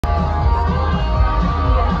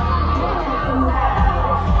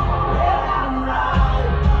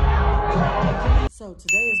So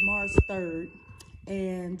today is March 3rd,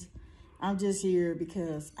 and I'm just here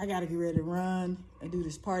because I gotta get ready to run and do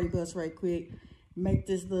this party bus right quick, make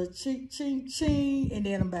this little ching, ching, ching, and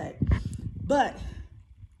then I'm back. But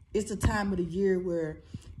it's the time of the year where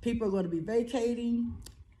people are gonna be vacating,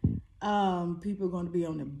 people are gonna be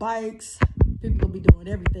on their bikes, people are gonna be doing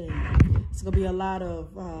everything. It's gonna be a lot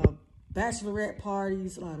of bachelorette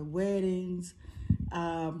parties, a lot of weddings,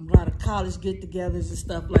 a lot of college get-togethers and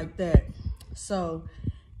stuff like that. So,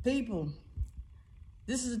 people,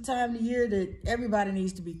 this is the time of the year that everybody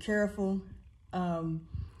needs to be careful. You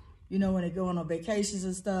know, when they're going on vacations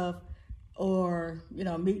and stuff, or, you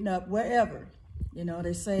know, meeting up wherever. You know,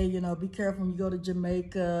 they say, you know, be careful when you go to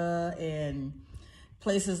Jamaica and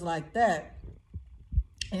places like that,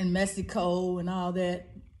 and Mexico and all that.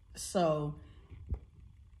 So,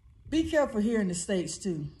 be careful here in the States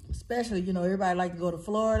too, especially, you know, everybody like to go to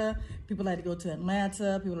Florida, people like to go to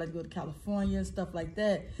Atlanta, people like to go to California and stuff like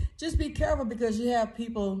that. Just be careful because you have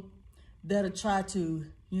people that'll try to,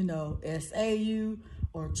 you know, SA you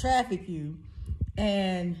or traffic you,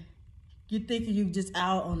 and you're thinking you just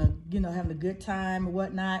out on a, you know, having a good time or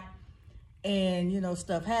whatnot, and, you know,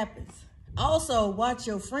 stuff happens. Also, watch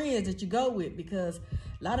your friends that you go with, because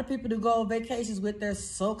a lot of people who go on vacations with their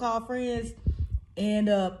so-called friends end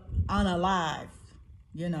up unalive.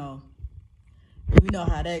 You know, we know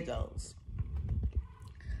how that goes.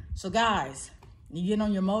 So guys, you get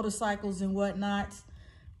on your motorcycles and whatnot,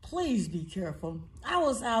 please be careful. I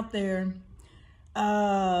was out there,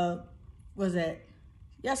 was that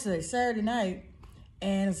yesterday, Saturday night,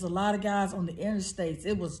 and there's a lot of guys on the interstates.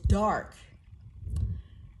 It was dark.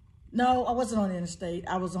 No, I wasn't on the interstate.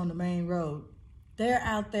 I was on the main road. They're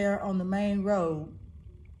out there on the main road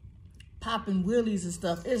popping wheelies and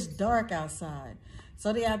stuff. It's dark outside.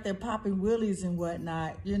 So they out there popping wheelies and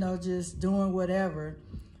whatnot, you know, just doing whatever.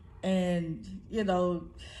 And, you know,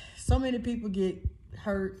 so many people get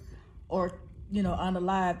hurt or, you know,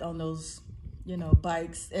 unalived on those, you know,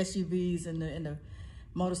 bikes, SUVs and the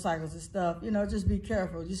motorcycles and stuff. You know, just be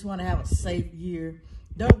careful. You just want to have a safe year.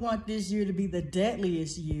 Don't want this year to be the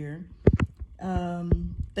deadliest year.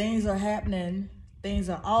 Things are happening. Things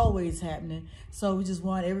are always happening. So we just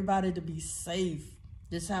want everybody to be safe.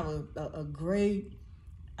 Just have a great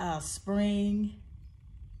spring,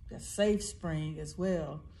 a safe spring as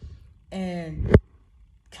well. And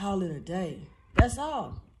call it a day. That's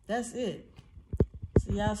all. That's it.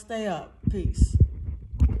 So y'all stay up. Peace.